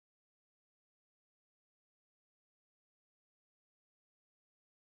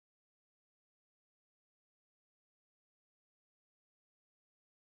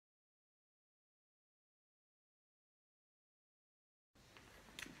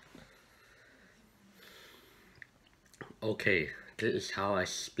Okay, this is how I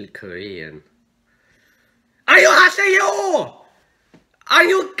speak Korean. 안녕하세요!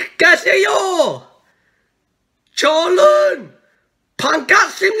 안녕하세요! 저는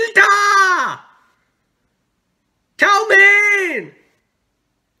반갑습니다! 다음엔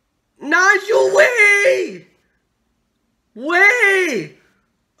나주 왜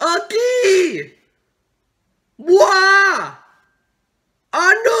어디 와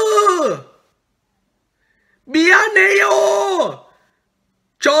어느 미안해요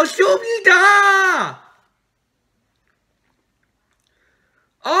좋습니다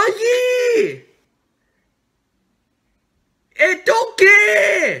어이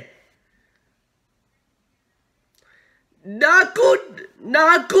어떻게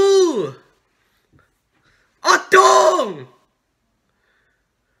나구 어떤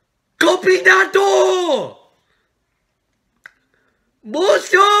커피나도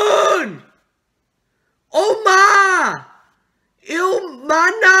무슨 엄마 일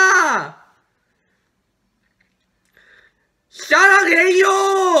많아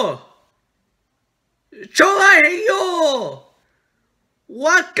사랑해요 좋아해요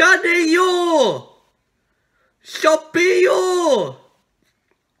와까네요 쇼피요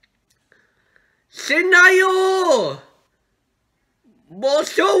신나요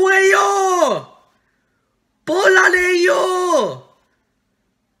무서워요 볼라네요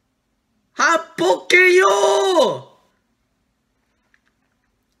합복해요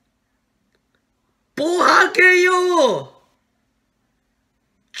뭐하게요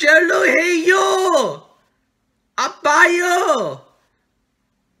절로해요 아빠요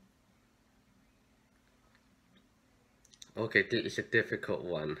Okay, this is a difficult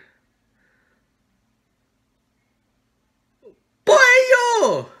one.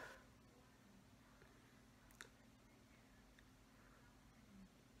 뭐예요?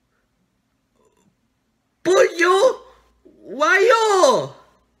 뭐요? 와요?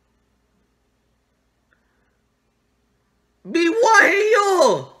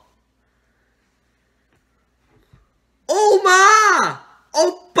 미워해요? 엄마!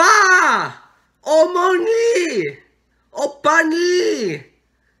 오빠! 어머니! 오빠니!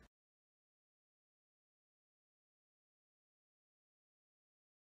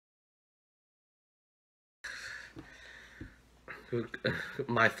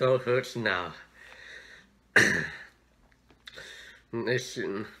 My throat hurts now.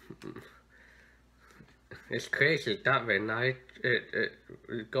 It's crazy that when I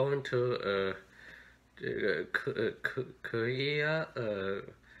go into Korea,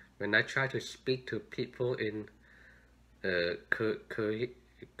 when I try to speak to people in Korean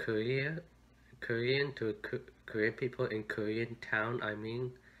people in Korean town, I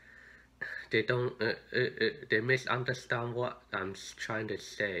mean, they don't they misunderstand what I'm trying to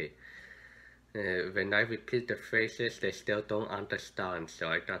say. When I repeat the phrases, they still don't understand, so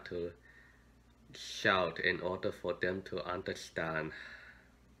I got to shout in order for them to understand.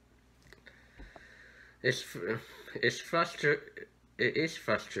 It is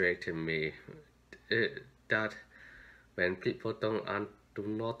frustrating me that when people do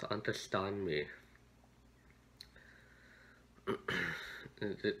not understand me.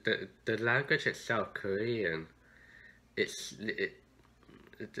 The language itself, Korean, it's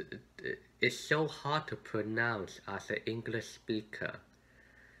so hard to pronounce as an English speaker.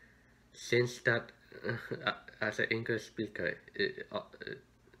 Since that, as an English speaker,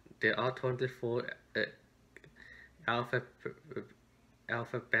 there are 24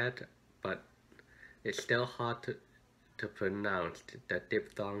 alphabet, but it's still hard to pronounce. The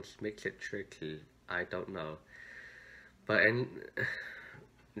diphthongs makes it tricky. I don't know, but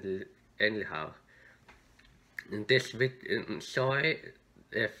anyhow, in this sorry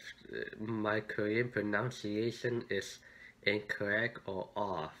if my Korean pronunciation is incorrect or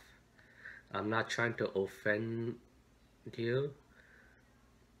off. I'm not trying to offend you,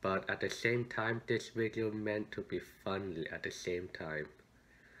 but at the same time, this video meant to be funny at the same time.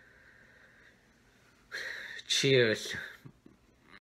 Cheers.